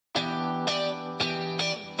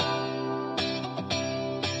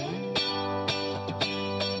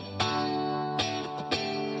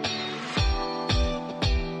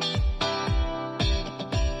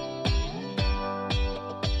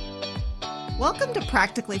Welcome to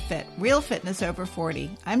Practically Fit, Real Fitness Over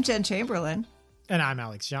 40. I'm Jen Chamberlain. And I'm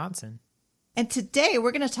Alex Johnson. And today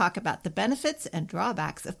we're going to talk about the benefits and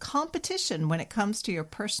drawbacks of competition when it comes to your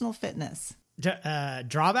personal fitness.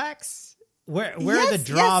 Drawbacks? Where are the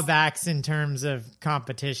drawbacks in terms of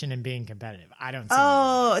competition and being competitive? I don't see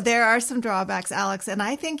anything. There are some drawbacks, Alex. And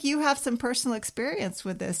I think you have some personal experience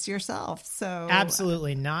with this yourself. So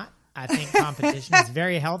absolutely not. I think competition is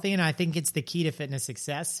very healthy, and I think it's the key to fitness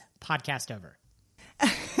success. Podcast over.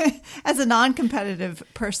 As a non-competitive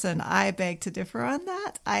person, I beg to differ on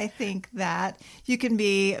that. I think that you can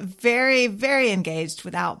be very, very engaged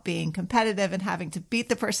without being competitive and having to beat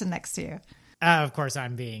the person next to you. Of course,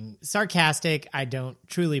 I'm being sarcastic. I don't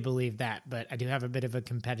truly believe that, but I do have a bit of a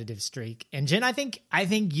competitive streak. And Jen, I think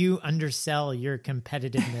you undersell your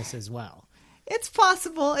competitiveness as well. It's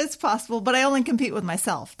possible, but I only compete with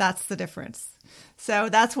myself. That's the difference. So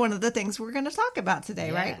that's one of the things we're going to talk about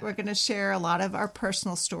today, right? We're going to share a lot of our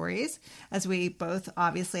personal stories, as we both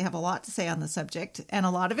obviously have a lot to say on the subject and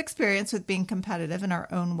a lot of experience with being competitive in our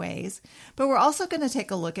own ways. But we're also going to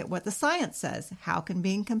take a look at what the science says. How can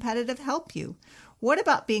being competitive help you? What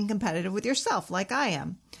about being competitive with yourself, like I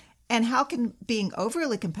am? And how can being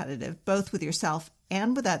overly competitive, both with yourself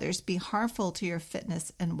and with others, be harmful to your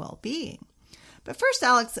fitness and well-being? But first,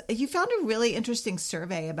 Alex, you found a really interesting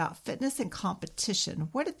survey about fitness and competition.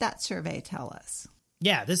 What did that survey tell us?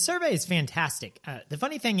 Yeah, this survey is fantastic. The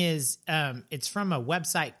funny thing is, it's from a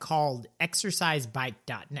website called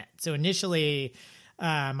exercisebike.net. So initially,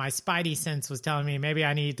 my spidey sense was telling me maybe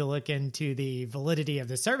I need to look into the validity of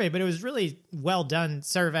the survey, but it was really well done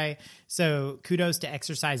survey. So kudos to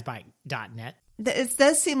exercisebike.net. It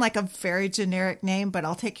does seem like a very generic name, but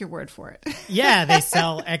I'll take your word for it. Yeah, they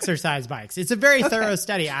sell exercise bikes. It's a very thorough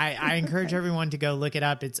study. I encourage everyone to go look it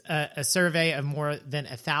up. It's a survey of more than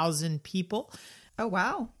 1,000 people. Oh,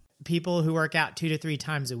 wow. People who work out 2 to 3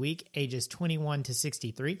 times a week, ages 21 to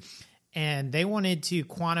 63. And they wanted to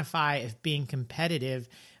quantify if being competitive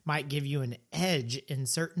might give you an edge in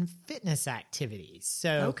certain fitness activities.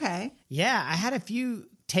 So, yeah, I had a few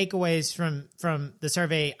takeaways from the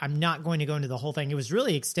survey. I'm not going to go into the whole thing. It was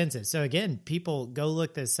really extensive. So again, people go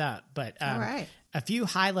look this up. But a few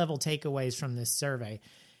high-level takeaways from this survey.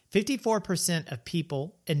 54% of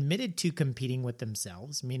people admitted to competing with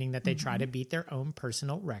themselves, meaning that they try to beat their own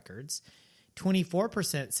personal records.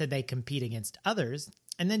 24% said they compete against others.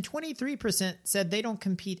 And then 23% said they don't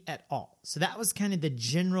compete at all. So that was kind of the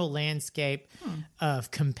general landscape of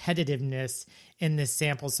competitiveness in this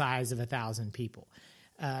sample size of 1,000 people.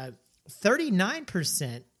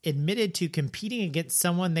 39% admitted to competing against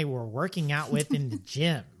someone they were working out with in the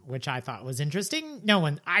gym, which I thought was interesting.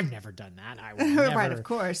 I've never done that. I would never right, of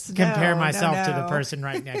course. compare myself to the person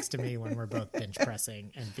right next to me when we're both bench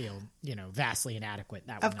pressing and feel, vastly inadequate.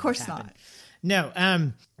 That would of course not.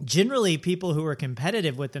 No, generally people who are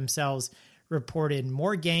competitive with themselves reported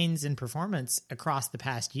more gains in performance across the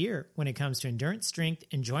past year when it comes to endurance, strength,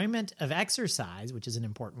 enjoyment of exercise, which is an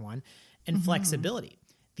important one, and flexibility.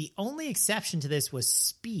 The only exception to this was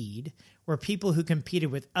speed, where people who competed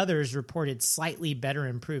with others reported slightly better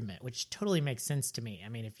improvement, which totally makes sense to me. I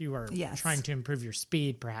mean, if you are trying to improve your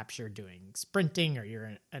speed, perhaps you're doing sprinting or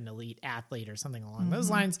you're an elite athlete or something along those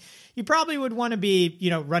lines, you probably would want to be,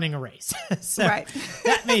 running a race. So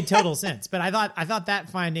that made total sense. But I thought that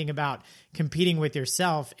finding about competing with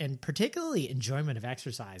yourself and particularly enjoyment of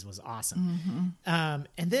exercise was awesome. And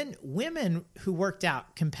then women who worked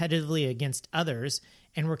out competitively against others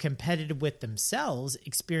and were competitive with themselves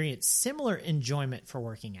experienced similar enjoyment for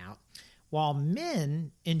working out, while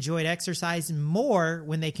men enjoyed exercise more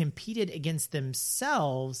when they competed against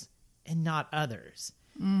themselves and not others.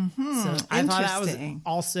 So I thought that was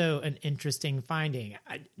also an interesting finding.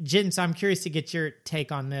 Jen, so I'm curious to get your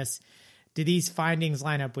take on this. Do these findings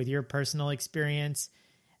line up with your personal experience?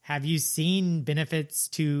 Have you seen benefits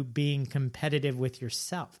to being competitive with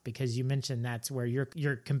yourself? Because you mentioned that's where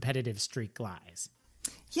your competitive streak lies.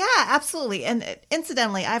 Yeah, absolutely. And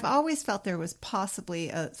incidentally, I've always felt there was possibly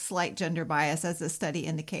a slight gender bias, as the study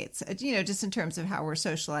indicates, just in terms of how we're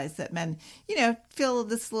socialized, that men, feel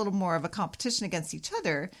this little more of a competition against each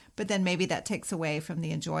other, but then maybe that takes away from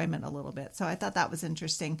the enjoyment a little bit. So I thought that was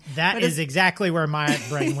interesting. That is exactly where my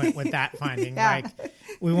brain went with that finding. Like,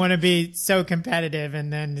 we want to be so competitive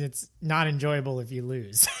and then it's not enjoyable if you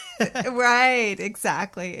lose. Right,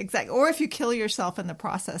 exactly. Or if you kill yourself in the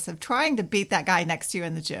process of trying to beat that guy next to you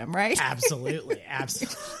in the gym, right? Absolutely.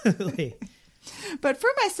 But for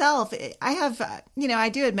myself, I have, I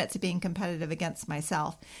do admit to being competitive against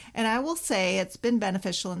myself. And I will say it's been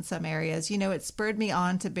beneficial in some areas. It spurred me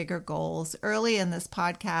on to bigger goals. Early in this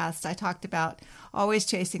podcast, I talked about always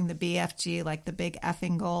chasing the BFG, like the big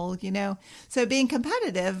effing goal, So being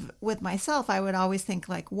competitive with myself, I would always think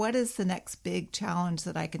like, what is the next big challenge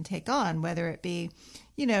that I can take on? Whether it be,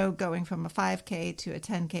 going from a 5K to a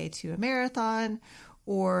 10K to a marathon,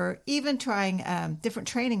 or even trying different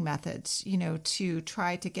training methods, to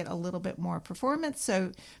try to get a little bit more performance.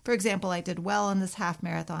 So, for example, I did well on this half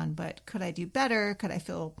marathon, but could I do better? Could I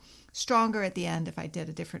feel stronger at the end if I did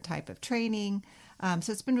a different type of training?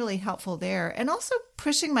 So it's been really helpful there. And also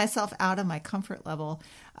pushing myself out of my comfort level.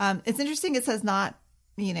 It's interesting. It says not,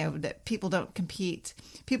 that people don't compete.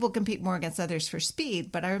 People compete more against others for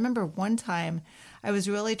speed. But I remember one time I was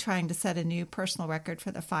really trying to set a new personal record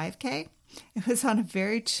for the 5K. It was on a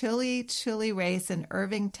very chilly race in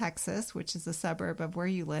Irving, Texas, which is a suburb of where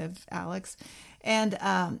you live, Alex. And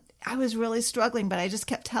I was really struggling, but I just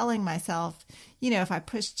kept telling myself, if I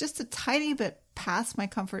push just a tiny bit past my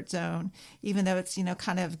comfort zone, even though it's,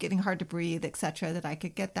 kind of getting hard to breathe, et cetera, that I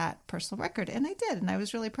could get that personal record. And I did. And I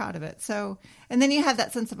was really proud of it. So, and then you have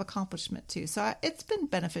that sense of accomplishment too. So it's been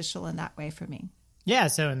beneficial in that way for me. Yeah.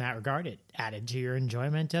 So in that regard, it added to your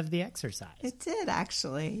enjoyment of the exercise. It did,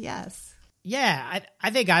 actually. Yes. Yeah. I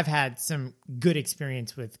think I've had some good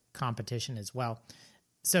experience with competition as well.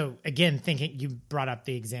 So again, thinking you brought up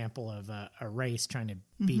the example of a race trying to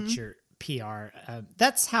beat your PR.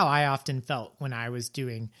 That's how I often felt when I was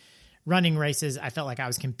doing running races. I felt like I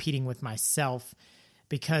was competing with myself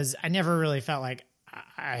because I never really felt like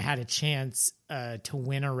I had a chance to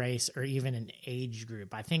win a race or even an age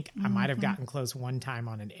group. I think I might have gotten close one time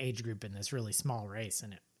on an age group in this really small race.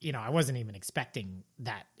 And, I wasn't even expecting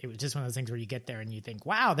that. It was just one of those things where you get there and you think,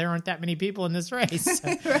 wow, there aren't that many people in this race.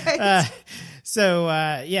 Right. So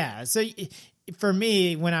for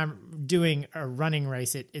me, when I'm doing a running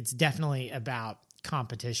race, it's definitely about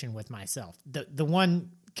competition with myself. The one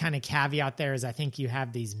kind of caveat there is I think you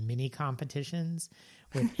have these mini competitions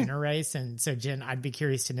within a race. And so, Jen, I'd be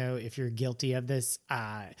curious to know if you're guilty of this.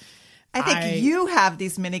 I think you have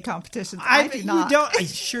these mini competitions. I do not. You don't.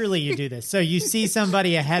 Surely you do this. So you see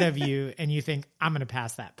somebody ahead of you and you think, I'm going to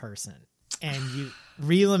pass that person. And you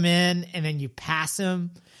reel them in and then you pass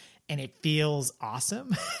them and it feels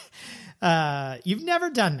awesome. You've never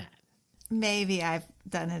done that. Maybe I've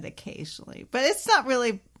done it occasionally, but it's not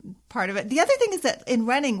really part of it. The other thing is that in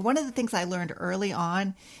running, one of the things I learned early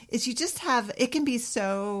on is you just have, it can be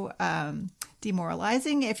so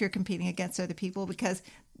demoralizing if you're competing against other people, because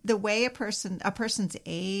the way a person's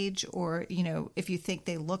age or, if you think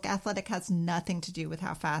they look athletic has nothing to do with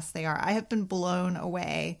how fast they are. I have been blown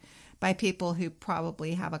away by people who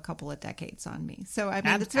probably have a couple of decades on me. So, I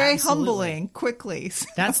mean, it's very humbling quickly. So.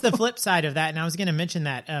 That's the flip side of that. And I was going to mention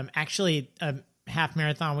that actually half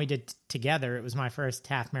marathon we did together. It was my first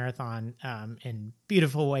half marathon in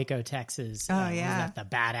beautiful Waco, Texas. Oh, It was at the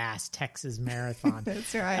Badass Texas Marathon.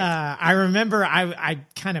 That's right. I remember I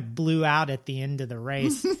kind of blew out at the end of the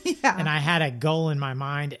race. Yeah. And I had a goal in my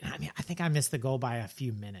mind. And I think I missed the goal by a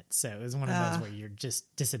few minutes. So it was one of those where you're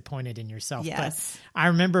just disappointed in yourself. Yes. But I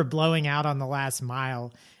remember blowing out on the last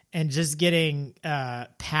mile and just getting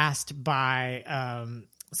passed by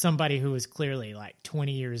somebody who was clearly like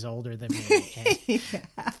 20 years older than me and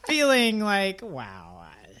feeling like, wow,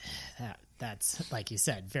 that's, like you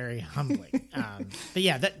said, very humbling. But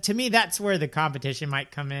yeah, to me, that's where the competition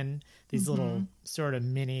might come in, these little sort of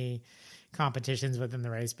mini competitions within the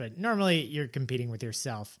race. But normally you're competing with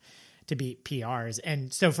yourself to beat PRs.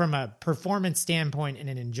 And so from a performance standpoint and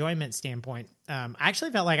an enjoyment standpoint, I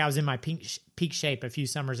actually felt like I was in my peak shape a few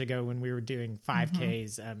summers ago when we were doing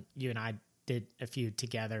 5Ks. You and I did a few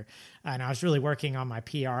together, and I was really working on my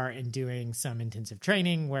PR and doing some intensive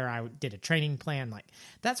training where I did a training plan. Like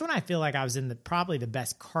that's when I feel like I was in probably the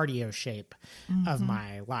best cardio shape of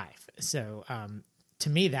my life. So to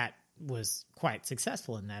me, that was quite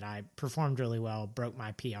successful in that I performed really well, broke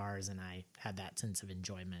my PRs, and I had that sense of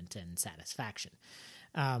enjoyment and satisfaction.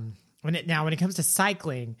 When it comes to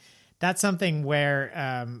cycling, that's something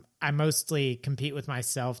where I mostly compete with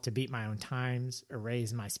myself to beat my own times or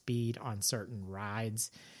raise my speed on certain rides.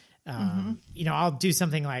 I'll do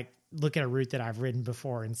something like look at a route that I've ridden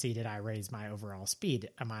before and see, did I raise my overall speed?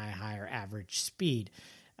 Am I a higher average speed?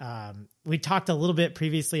 We talked a little bit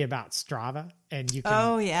previously about Strava, and you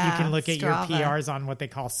can look at Strava. Your PRs on what they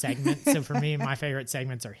call segments. So for me, my favorite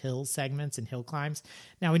segments are hill segments and hill climbs.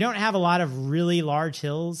 Now, we don't have a lot of really large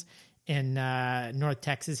hills in North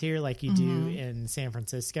Texas here like you do in San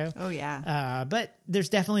Francisco. Oh, yeah. But there's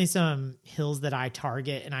definitely some hills that I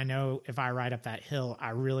target, and I know if I ride up that hill, I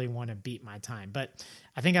really want to beat my time. But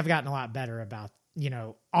I think I've gotten a lot better about,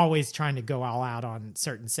 always trying to go all out on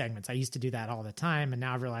certain segments. I used to do that all the time, and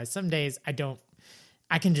now I've realized some days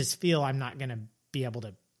I can just feel I'm not going to be able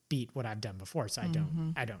to beat what I've done before, so I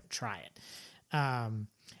don't try it.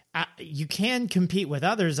 You can compete with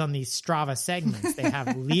others on these Strava segments. They have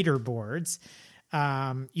leaderboards.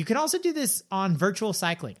 You can also do this on virtual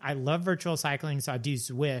cycling. I love virtual cycling, so I do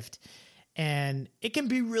Zwift, and it can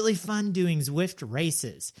be really fun doing Zwift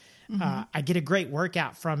races. I get a great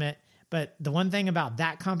workout from it, but the one thing about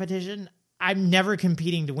that competition, I'm never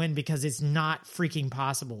competing to win because it's not freaking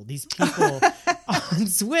possible. These people on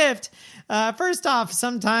Zwift, first off,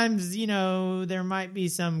 sometimes, there might be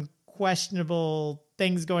some questionable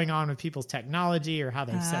things going on with people's technology or how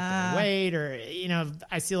they've set their weight, or,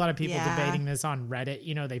 I see a lot of people debating this on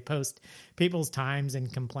Reddit. They post people's times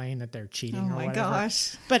and complain that they're cheating or whatever. Oh my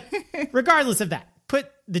gosh. But regardless of that,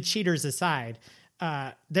 put the cheaters aside.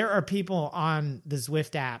 There are people on the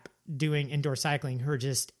Zwift app doing indoor cycling who are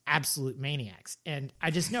just absolute maniacs. And I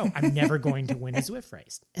just know I'm never going to win a Zwift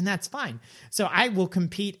race, and that's fine. So I will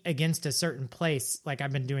compete against a certain place. Like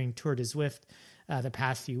I've been doing Tour de Zwift the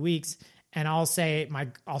past few weeks, and I'll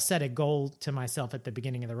set a goal to myself at the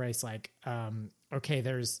beginning of the race. Like, okay,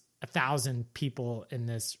 there's 1,000 people in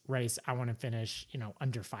this race. I want to finish,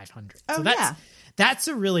 under 500. Oh, so that's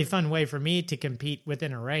a really fun way for me to compete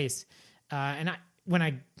within a race. And when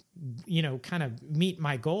I kind of meet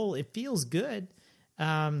my goal, it feels good.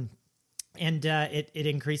 And it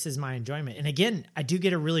increases my enjoyment. And again, I do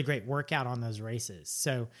get a really great workout on those races.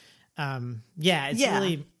 So,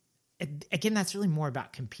 really, again, that's really more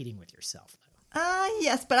about competing with yourself.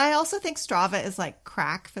 Yes, but I also think Strava is like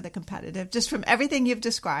crack for the competitive. Just from everything you've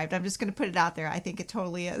described, I'm just going to put it out there. I think it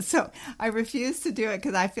totally is. So I refuse to do it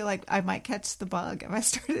because I feel like I might catch the bug if I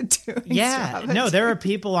started doing Strava. No, there are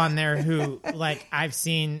people on there who, like, I've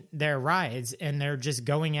seen their rides and they're just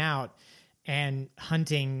going out and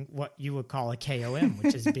hunting what you would call a KOM,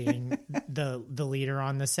 which is being the leader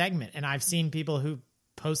on the segment. And I've seen people who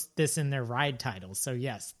post this in their ride titles. So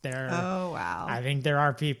yes, oh, wow. I think there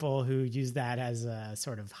are people who use that as a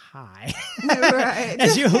sort of high. Right.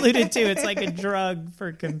 As you alluded to, it's like a drug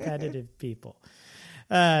for competitive people.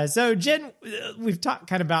 So Jen, we've talked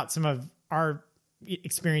kind of about some of our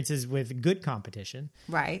experiences with good competition.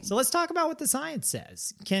 Right. So let's talk about what the science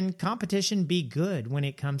says. Can competition be good when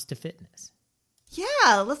it comes to fitness?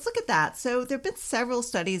 Yeah, let's look at that. So there have been several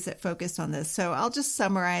studies that focused on this. So I'll just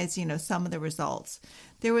summarize, some of the results.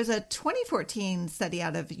 There was a 2014 study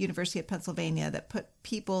out of University of Pennsylvania that put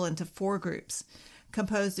people into 4 groups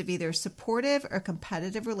composed of either supportive or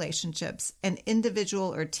competitive relationships and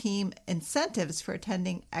individual or team incentives for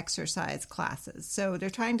attending exercise classes. So they're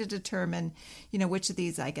trying to determine, which of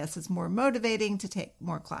these, I guess, is more motivating to take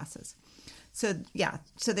more classes. So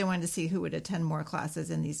they wanted to see who would attend more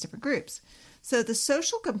classes in these different groups. So the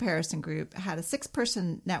social comparison group had a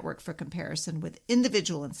 6-person network for comparison with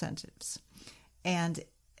individual incentives. And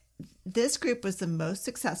this group was the most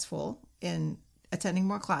successful in attending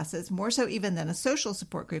more classes, more so even than a social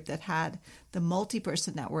support group that had the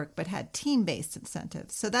multi-person network but had team-based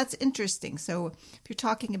incentives. So that's interesting. So if you're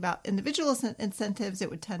talking about individual incentives, it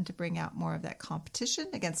would tend to bring out more of that competition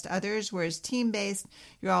against others, whereas team-based,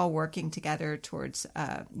 you're all working together towards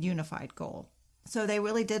a unified goal. So they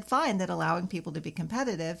really did find that allowing people to be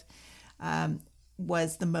competitive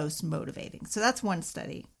was the most motivating. So that's one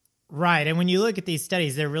study. Right. And when you look at these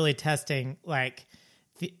studies, they're really testing, like,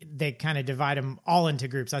 they kind of divide them all into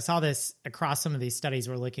groups. I saw this across some of these studies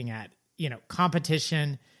we're looking at,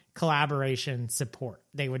 competition, collaboration, support.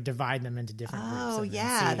 They would divide them into different groups. Oh,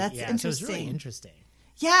 yeah. That's interesting. So it's really interesting.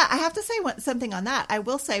 Yeah, I have to say something on that. I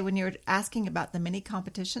will say, when you're asking about the mini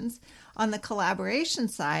competitions, on the collaboration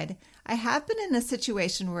side, I have been in a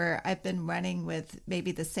situation where I've been running with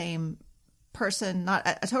maybe the same person, not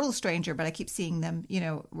a total stranger, but I keep seeing them,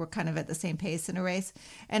 we're kind of at the same pace in a race.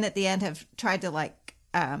 And at the end have tried to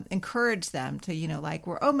encourage them to,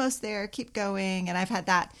 we're almost there, keep going. And I've had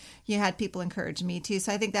that, had people encourage me too.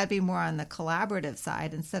 So I think that'd be more on the collaborative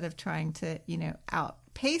side instead of trying to,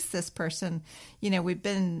 outpace this person. We've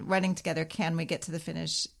been running together. Can we get to the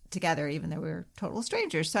finish together, even though we're total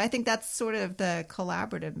strangers? So I think that's sort of the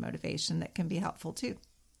collaborative motivation that can be helpful too.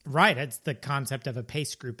 Right. It's the concept of a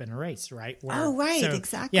pace group in a race, right?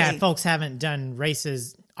 Exactly. Yeah, if folks haven't done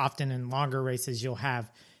races, often in longer races, you'll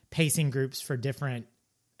have pacing groups for different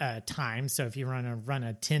times. So if you run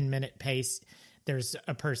a 10-minute pace, there's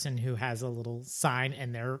a person who has a little sign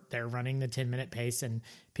and they're running the 10-minute pace and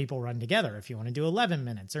people run together if you want to do 11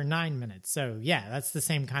 minutes or 9 minutes. So yeah, that's the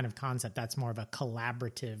same kind of concept. That's more of a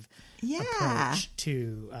collaborative approach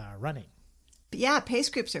to running. Yeah, pace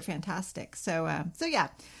groups are fantastic. So yeah.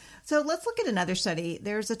 So let's look at another study.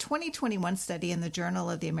 There's a 2021 study in the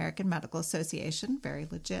Journal of the American Medical Association, very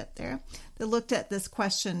legit there, that looked at this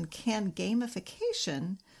question: can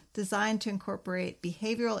gamification designed to incorporate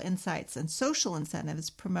behavioral insights and social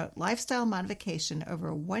incentives promote lifestyle modification over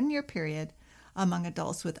a 1-year period among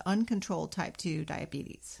adults with uncontrolled type 2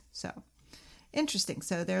 diabetes? So interesting.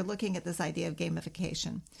 So they're looking at this idea of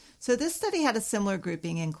gamification. So this study had a similar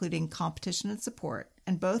grouping, including competition and support,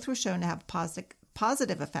 and both were shown to have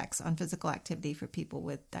positive effects on physical activity for people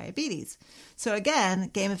with diabetes. So again,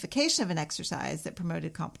 gamification of an exercise that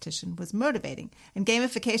promoted competition was motivating. And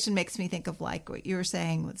gamification makes me think of like what you were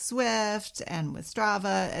saying with Swift and with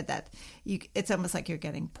Strava, that it's almost like you're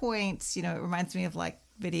getting points. You know, it reminds me of like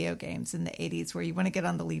video games in the 80s where you want to get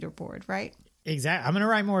on the leaderboard, right? Exactly. I'm going to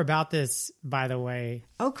write more about this, by the way.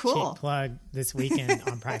 Oh, cool. Cheap plug this weekend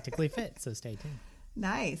on Practically Fit. So stay tuned.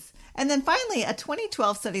 Nice. And then finally, a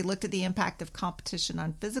 2012 study looked at the impact of competition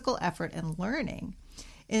on physical effort and learning.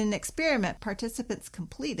 In an experiment, participants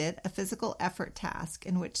completed a physical effort task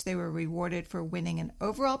in which they were rewarded for winning an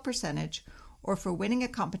overall percentage or for winning a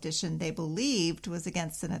competition they believed was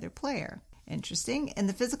against another player. Interesting. In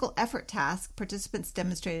the physical effort task, participants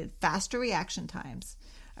demonstrated faster reaction times,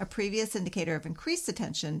 a previous indicator of increased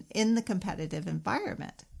attention in the competitive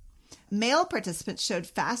environment. Male participants showed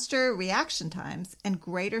faster reaction times and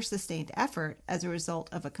greater sustained effort as a result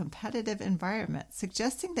of a competitive environment,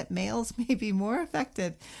 suggesting that males may be more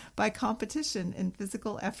affected by competition in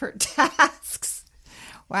physical effort tasks.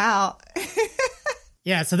 Wow.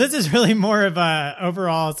 Yeah, so this is really more of a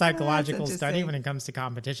overall psychological study when it comes to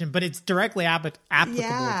competition, but it's directly applicable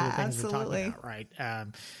to the things we're talking about, right?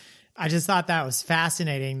 I just thought that was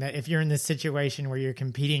fascinating that if you're in this situation where you're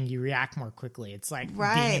competing, you react more quickly. It's like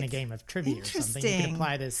being in a game of trivia or something. You can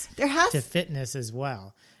apply this to fitness as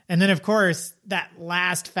well. And then, of course, that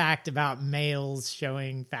last fact about males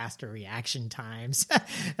showing faster reaction times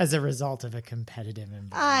as a result of a competitive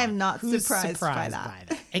environment. I'm not surprised by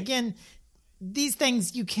that. Again, these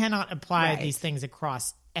things, you cannot apply these things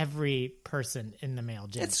across every person in the male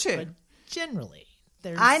gender. It's true. But generally,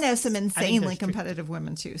 I know some insanely competitive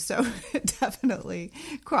women too, so it definitely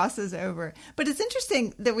crosses over. But it's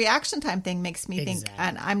interesting, the reaction time thing makes me think,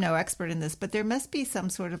 and I'm no expert in this, but there must be some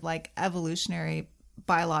sort of like evolutionary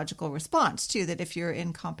biological response too, that if you're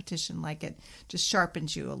in competition, like it just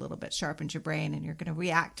sharpens you a little bit, sharpens your brain, and you're going to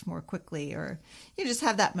react more quickly, or you just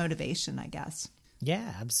have that motivation, I guess.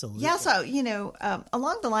 Yeah, absolutely. Yeah, so,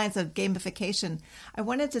 along the lines of gamification, I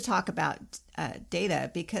wanted to talk about data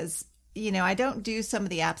because I don't do some of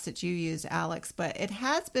the apps that you use, Alex, but it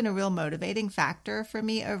has been a real motivating factor for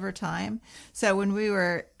me over time. So when we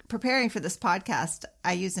were preparing for this podcast,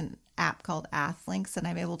 I use an app called Athlinks, and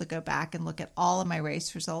I'm able to go back and look at all of my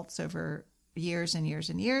race results over years and years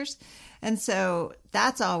and years. And so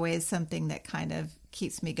that's always something that kind of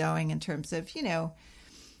keeps me going in terms of,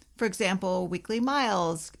 for example, weekly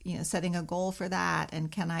miles, setting a goal for that.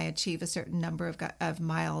 And can I achieve a certain number of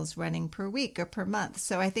miles running per week or per month?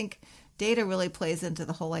 So I think data really plays into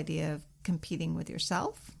the whole idea of competing with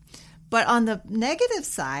yourself. But on the negative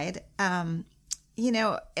side,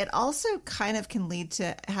 it also kind of can lead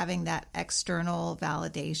to having that external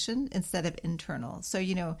validation instead of internal. So,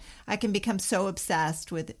 I can become so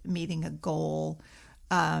obsessed with meeting a goal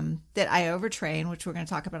that I overtrain, which we're going to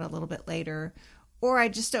talk about a little bit later, or I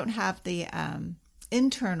just don't have the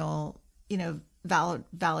internal,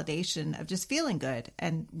 validation of just feeling good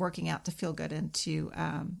and working out to feel good and to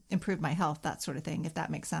improve my health, that sort of thing, if that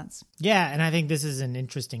makes sense. Yeah, and I think this is an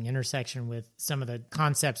interesting intersection with some of the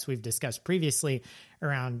concepts we've discussed previously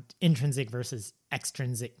around intrinsic versus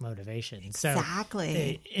extrinsic motivation.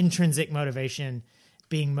 Exactly. So intrinsic motivation,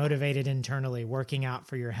 being motivated internally, working out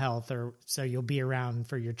for your health, or so you'll be around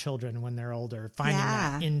for your children when they're older, finding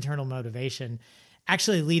that internal motivation,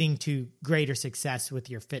 actually leading to greater success with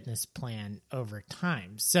your fitness plan over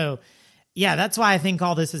time. So yeah, that's why I think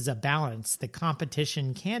all this is a balance. The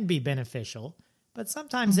competition can be beneficial, but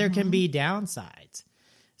sometimes there can be downsides.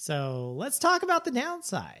 So let's talk about the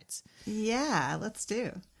downsides. Yeah, let's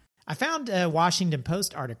do. I found a Washington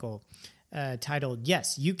Post article titled,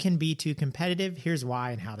 "Yes, You Can Be Too Competitive. Here's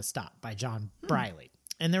Why and How to Stop" by John Briley.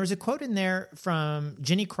 And there was a quote in there from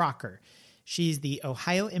Jenny Crocker. She's the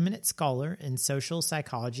Ohio Eminent Scholar in Social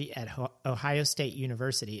Psychology at Ohio State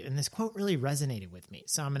University. And this quote really resonated with me.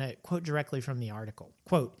 So I'm going to quote directly from the article.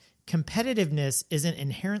 Quote, "Competitiveness isn't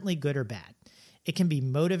inherently good or bad. It can be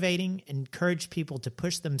motivating, encourage people to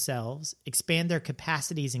push themselves, expand their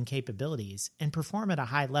capacities and capabilities, and perform at a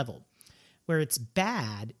high level. Where it's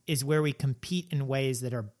bad is where we compete in ways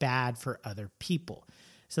that are bad for other people.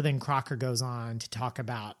 So then Crocker goes on to talk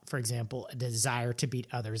about, for example, a desire to beat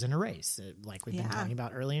others in a race, like we've been talking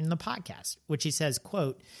about earlier in the podcast, which he says,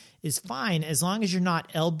 quote, is fine as long as you're not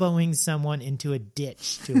elbowing someone into a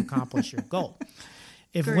ditch to accomplish your goal.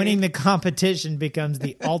 If winning the competition becomes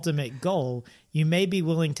the ultimate goal, you may be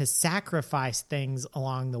willing to sacrifice things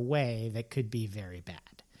along the way that could be very bad.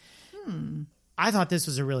 I thought this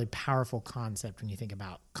was a really powerful concept when you think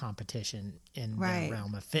about competition in the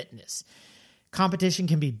realm of fitness. Competition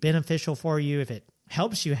can be beneficial for you if it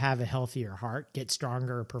helps you have a healthier heart, get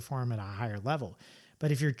stronger, or perform at a higher level.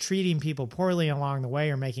 But if you're treating people poorly along the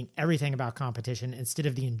way or making everything about competition instead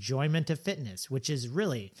of the enjoyment of fitness, which is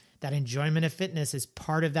really that enjoyment of fitness is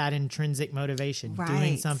part of that intrinsic motivation,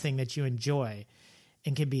 doing something that you enjoy,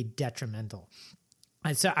 and can be detrimental.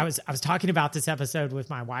 And so I was talking about this episode with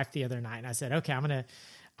my wife the other night, and I said, okay, I'm going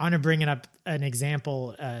to bring up an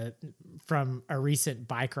example from a recent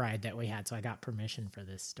bike ride that we had. So I got permission for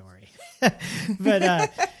this story. But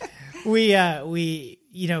we've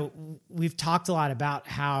talked a lot about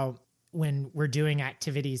how when we're doing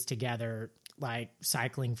activities together, like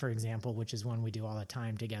cycling, for example, which is one we do all the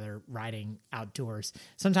time together, riding outdoors,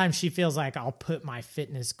 sometimes she feels like I'll put my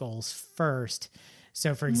fitness goals first.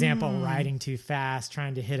 So, for example, riding too fast,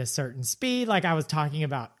 trying to hit a certain speed, like I was talking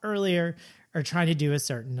about earlier, or trying to do a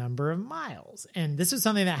certain number of miles. And this was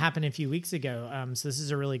something that happened a few weeks ago. So this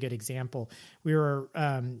is a really good example. We were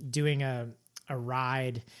doing a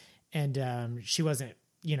ride, and she wasn't,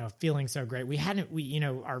 feeling so great.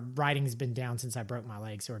 Our riding's been down since I broke my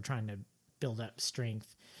leg, so we're trying to build up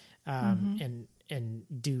strength and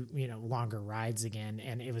do longer rides again.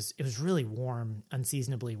 And it was really warm,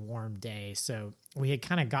 unseasonably warm day. So we had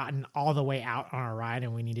kind of gotten all the way out on our ride,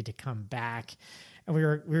 and we needed to come back. And we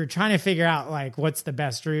were trying to figure out like what's the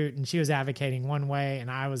best route, and she was advocating one way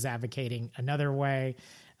and I was advocating another way.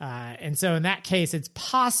 And so in that case, it's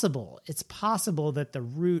possible that the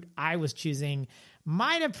route I was choosing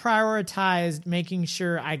might have prioritized making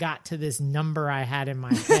sure I got to this number I had in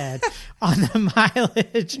my head on the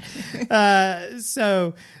mileage.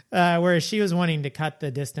 Whereas she was wanting to cut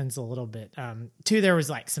the distance a little bit. There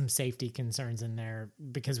was like some safety concerns in there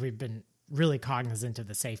because we've been really cognizant of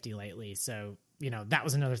the safety lately. So, that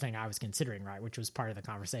was another thing I was considering, right? Which was part of the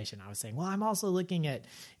conversation. I was saying, well, I'm also looking at,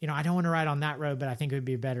 I don't want to ride on that road, but I think it would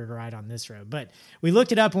be better to ride on this road. But we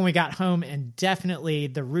looked it up when we got home, and definitely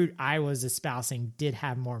the route I was espousing did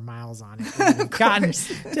have more miles on it. I've gotten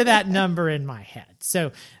to that number in my head.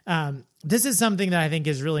 So this is something that I think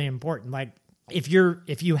is really important. Like if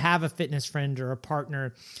you have a fitness friend or a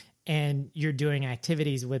partner and you're doing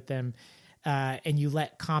activities with them, and you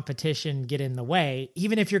let competition get in the way,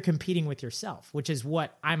 even if you're competing with yourself, which is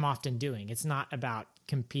what I'm often doing. It's not about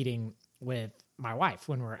competing with my wife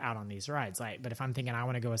when we're out on these rides. But if I'm thinking I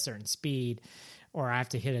want to go a certain speed or I have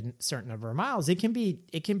to hit a certain number of miles, it can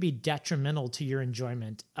be detrimental to your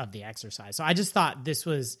enjoyment of the exercise. So I just thought this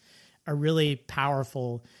was a really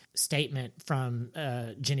powerful statement from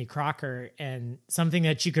Jenny Crocker, and something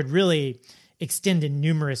that you could really extend in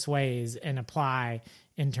numerous ways and apply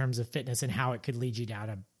in terms of fitness and how it could lead you down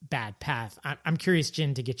a bad path. I'm curious,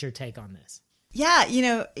 Jen, to get your take on this. Yeah,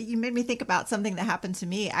 you made me think about something that happened to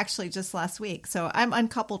me actually just last week. So I'm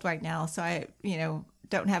uncoupled right now, so I,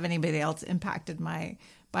 don't have anybody else impacted by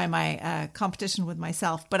my competition with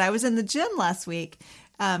myself. But I was in the gym last week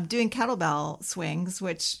doing kettlebell swings,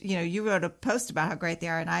 which, you wrote a post about how great they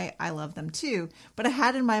are, and I love them too. But I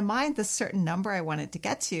had in my mind this certain number I wanted to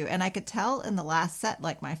get to, and I could tell in the last set,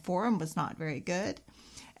 like my form was not very good.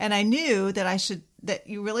 And I knew that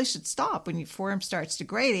you really should stop when your form starts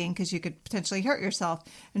degrading, because you could potentially hurt yourself.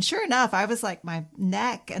 And sure enough, I was like, my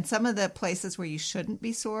neck and some of the places where you shouldn't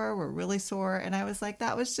be sore were really sore. And I was like,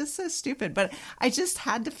 that was just so stupid. But I just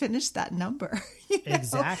had to finish that number.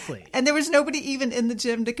 Exactly. And there was nobody even in the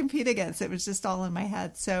gym to compete against. It was just all in my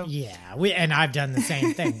head. So yeah, and I've done the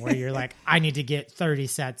same thing where you're like, I need to get 30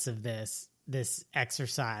 sets of this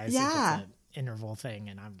exercise. Yeah. Interval thing,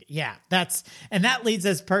 and that leads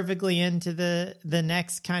us perfectly into the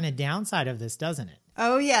next kind of downside of this, doesn't it?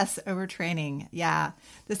 Oh yes, overtraining. Yeah,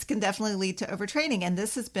 this can definitely lead to overtraining, and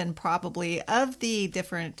this has been probably of the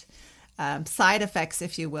different side effects,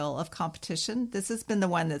 if you will, of competition. This has been the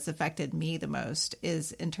one that's affected me the most,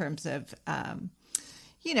 is in terms of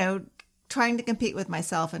trying to compete with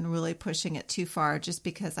myself and really pushing it too far just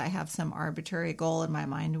because I have some arbitrary goal in my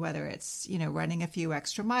mind, whether it's, running a few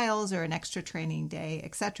extra miles or an extra training day,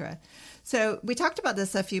 etc. So we talked about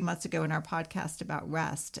this a few months ago in our podcast about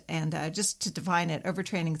rest. And just to define it,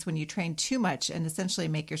 overtraining is when you train too much and essentially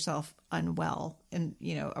make yourself unwell in,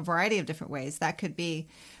 a variety of different ways. That could be,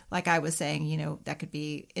 like I was saying, that could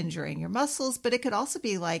be injuring your muscles, but it could also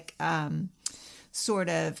be like, sort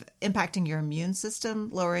of impacting your immune system,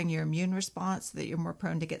 lowering your immune response so that you're more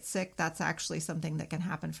prone to get sick. That's actually something that can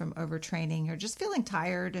happen from overtraining or just feeling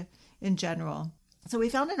tired in general. So we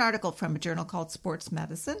found an article from a journal called Sports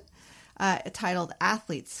Medicine titled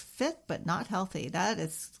Athletes Fit But Not Healthy. That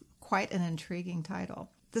is quite an intriguing title.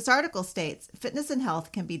 This article states, fitness and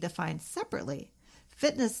health can be defined separately.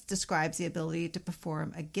 Fitness describes the ability to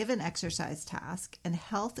perform a given exercise task, and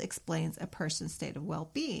health explains a person's state of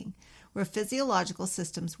well-being. Where physiological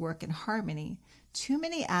systems work in harmony, too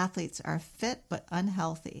many athletes are fit but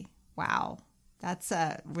unhealthy. Wow, that's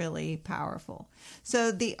really powerful.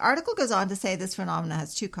 So the article goes on to say this phenomenon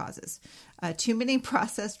has two causes. Too many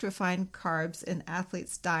processed refined carbs in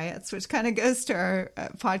athletes' diets, which kind of goes to our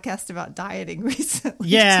podcast about dieting recently.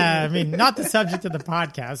 Yeah, too. I mean, not the subject of the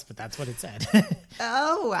podcast, but that's what it said.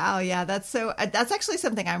 Oh, wow. Yeah, that's actually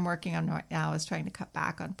something I'm working on right now, is trying to cut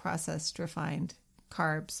back on processed refined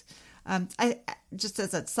carbs. I just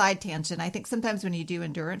as a side tangent, I think sometimes when you do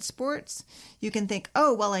endurance sports, you can think,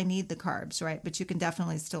 oh, well, I need the carbs, right? But you can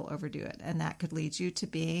definitely still overdo it. And that could lead you to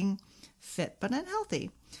being fit but unhealthy.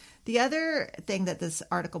 The other thing that this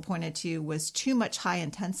article pointed to was too much high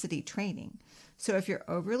intensity training. So if you're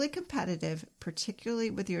overly competitive, particularly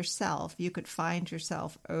with yourself, you could find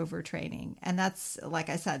yourself overtraining. And that's, like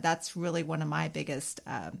I said, that's really one of my biggest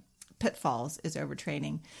pitfalls is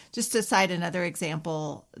overtraining. Just to cite another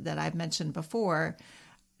example that I've mentioned before,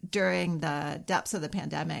 during the depths of the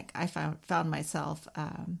pandemic, I found myself,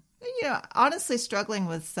 honestly struggling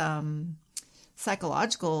with some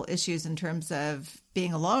psychological issues in terms of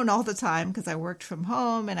being alone all the time because I worked from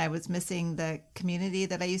home and I was missing the community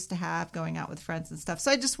that I used to have, going out with friends and stuff. So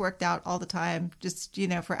I just worked out all the time, just,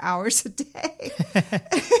 for hours a day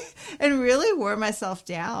and really wore myself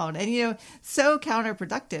down and, so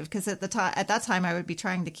counterproductive because at that time I would be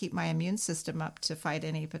trying to keep my immune system up to fight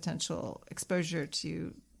any potential exposure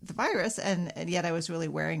to the virus. And yet I was really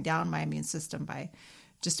wearing down my immune system by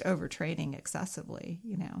just overtraining excessively,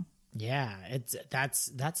 Yeah,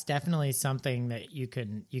 that's definitely something that you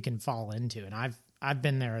can fall into, and I've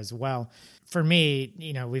been there as well. For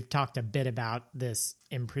me, we've talked a bit about this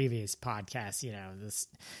in previous podcasts. This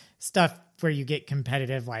stuff where you get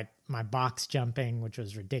competitive, like my box jumping, which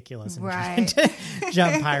was ridiculous, and trying to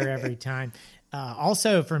jump higher every time.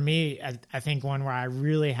 Also, for me, I think one where I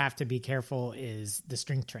really have to be careful is the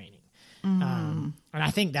strength training, and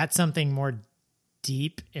I think that's something more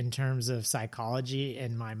deep in terms of psychology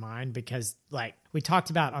in my mind, because like we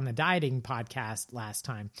talked about on the dieting podcast last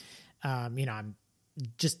time, I'm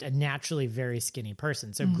just a naturally very skinny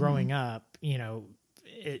person. So growing up,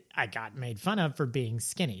 I got made fun of for being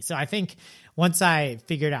skinny. So I think once I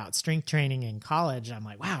figured out strength training in college, I'm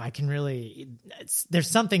like, wow, I can really,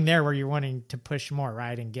 there's something there where you're wanting to push more,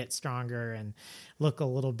 right? And get stronger and look a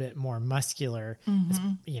little bit more muscular,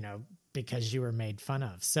 because you were made fun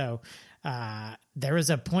of. So there was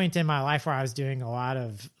a point in my life where I was doing a lot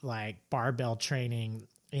of like barbell training,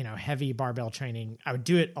 heavy barbell training. I would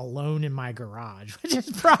do it alone in my garage, which is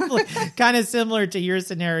probably kind of similar to your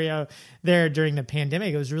scenario there during the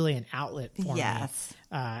pandemic. It was really an outlet for me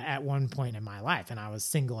at one point in my life. And I was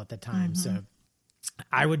single at the time. So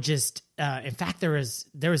I would just, in fact, there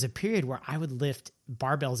was a period where I would lift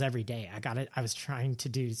barbells every day. I was trying to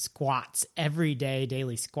do squats every day,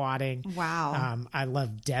 daily squatting. Wow. I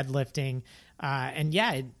love deadlifting. And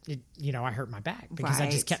yeah, I hurt my back because I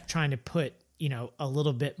just kept trying to put, a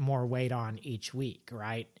little bit more weight on each week.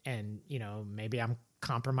 Right. And, maybe I'm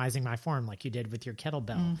compromising my form like you did with your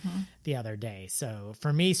kettlebell the other day. So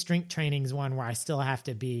for me, strength training is one where I still have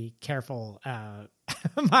to be careful.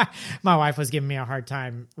 My wife was giving me a hard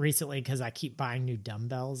time recently because I keep buying new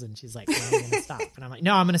dumbbells, and she's like, "When are you going to stop?" And I'm like,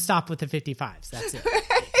 "No, I'm going to stop with the 55s. That's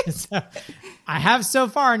it." So I have so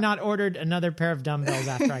far not ordered another pair of dumbbells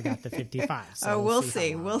after I got the 55. So we'll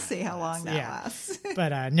see. We'll see how long that lasts.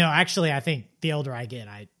 But no, actually, I think the older I get,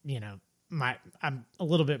 I'm a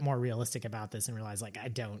little bit more realistic about this and realize like I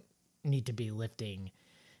don't need to be lifting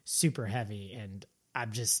super heavy, and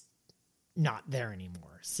I'm just not there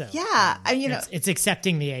anymore. So yeah, it's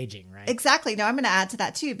accepting the aging, right? Exactly. No, I'm going to add to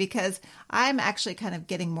that too, because I'm actually kind of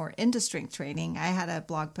getting more into strength training. I had a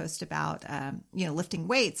blog post about, lifting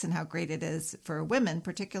weights and how great it is for women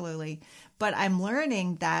particularly. But I'm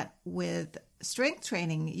learning that with strength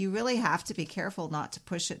training, you really have to be careful not to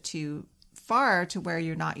push it too far to where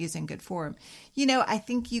you're not using good form. I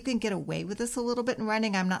think you can get away with this a little bit in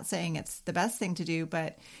running. I'm not saying it's the best thing to do,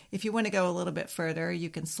 but if you want to go a little bit further, you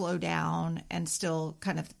can slow down and still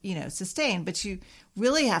kind of, sustain. But you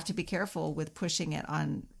really have to be careful with pushing it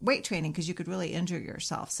on weight training, because you could really injure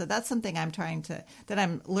yourself. So that's something that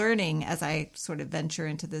I'm learning as I sort of venture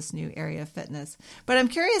into this new area of fitness. But I'm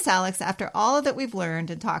curious, Alex, after all that we've learned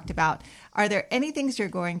and talked about, are there any things you're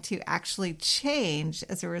going to actually change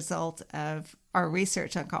as a result of our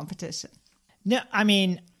research on competition? No, I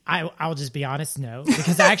mean, I'll just be honest, no,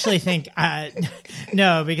 because I actually think,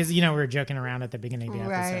 no, because, we were joking around at the beginning of the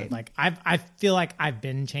episode. Right. Like, I feel like I've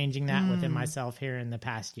been changing that within myself here in the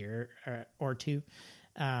past year or two.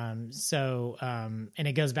 And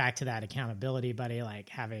it goes back to that accountability buddy, like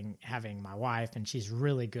having my wife, and she's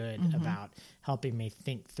really good about helping me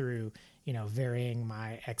think through, varying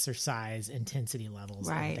my exercise intensity levels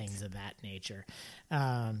and things of that nature.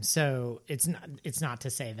 So it's not to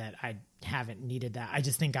say that I haven't needed that. I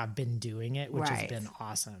just think I've been doing it, which has been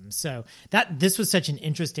awesome. So this was such an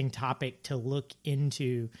interesting topic to look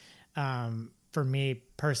into, for me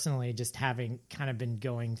personally, just having kind of been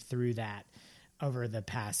going through that over the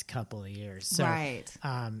past couple of years. So,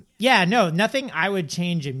 nothing I would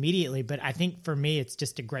change immediately, but I think for me, it's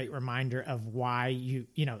just a great reminder of why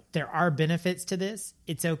there are benefits to this.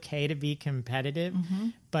 It's okay to be competitive,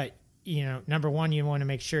 but number one, you want to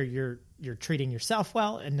make sure you're treating yourself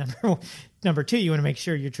well. And number two, you want to make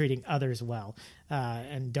sure you're treating others well,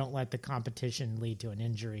 and don't let the competition lead to an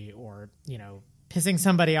injury or, pissing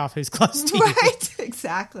somebody off who's close to you. Right,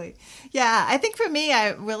 exactly. Yeah, I think for me, I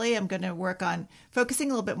really am going to work on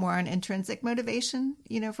focusing a little bit more on intrinsic motivation,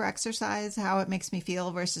 for exercise, how it makes me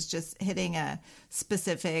feel versus just hitting a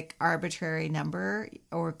specific arbitrary number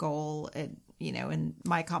or goal, in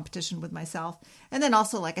my competition with myself. And then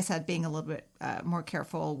also, like I said, being a little bit more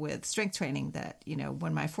careful with strength training that,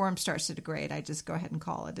 when my form starts to degrade, I just go ahead and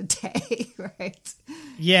call it a day, right?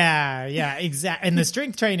 Yeah, exactly. And the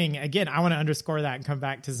strength training, again, I want to underscore that and come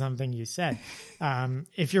back to something you said.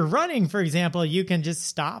 If you're running, for example, you can just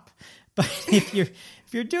stop. But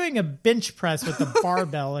if you're doing a bench press with a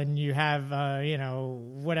barbell and you have,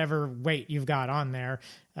 whatever weight you've got on there,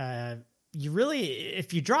 you really,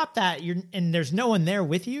 if you drop that, and there's no one there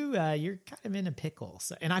with you, you're kind of in a pickle.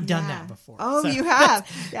 So, and I've done that before. Oh, so you have.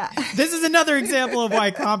 Yeah. This is another example of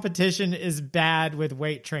why competition is bad with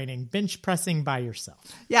weight training, bench pressing by yourself.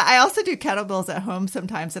 Yeah. I also do kettlebells at home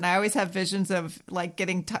sometimes. And I always have visions of like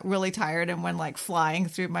getting really tired and one like flying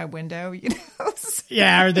through my window,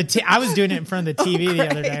 Yeah. Or I was doing it in front of the TV the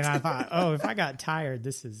other day, and I thought, if I got tired,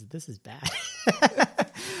 this is bad.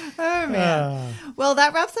 Oh, man. Well,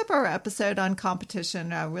 that wraps up our episode on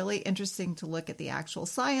competition. Really interesting to look at the actual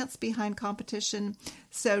science behind competition.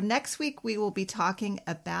 So next week, we will be talking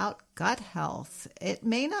about gut health. It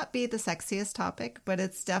may not be the sexiest topic, but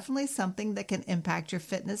it's definitely something that can impact your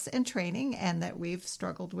fitness and training and that we've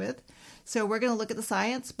struggled with. So we're going to look at the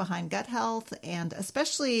science behind gut health, and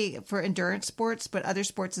especially for endurance sports, but other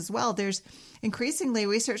sports as well. There's increasingly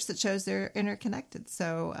research that shows they're interconnected.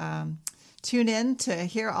 So tune in to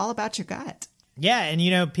hear all about your gut. Yeah,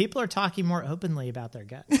 and people are talking more openly about their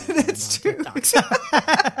gut. That's true.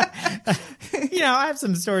 I have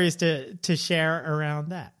some stories to share around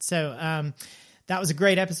that. So that was a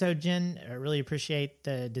great episode, Jen. I really appreciate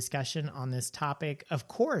the discussion on this topic. Of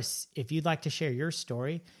course, if you'd like to share your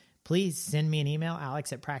story, please send me an email,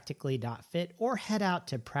 alex@practically.fit, or head out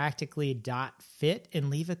to practically.fit and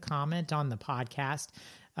leave a comment on the podcast.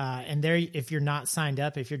 And there, if you're not signed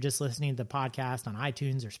up, if you're just listening to the podcast on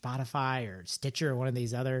iTunes or Spotify or Stitcher or one of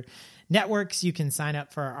these other networks, you can sign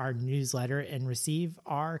up for our newsletter and receive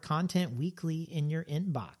our content weekly in your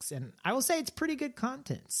inbox. And I will say it's pretty good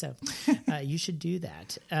content, so you should do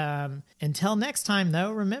that. Until next time,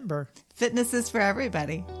 though, remember, fitness is for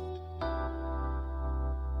everybody.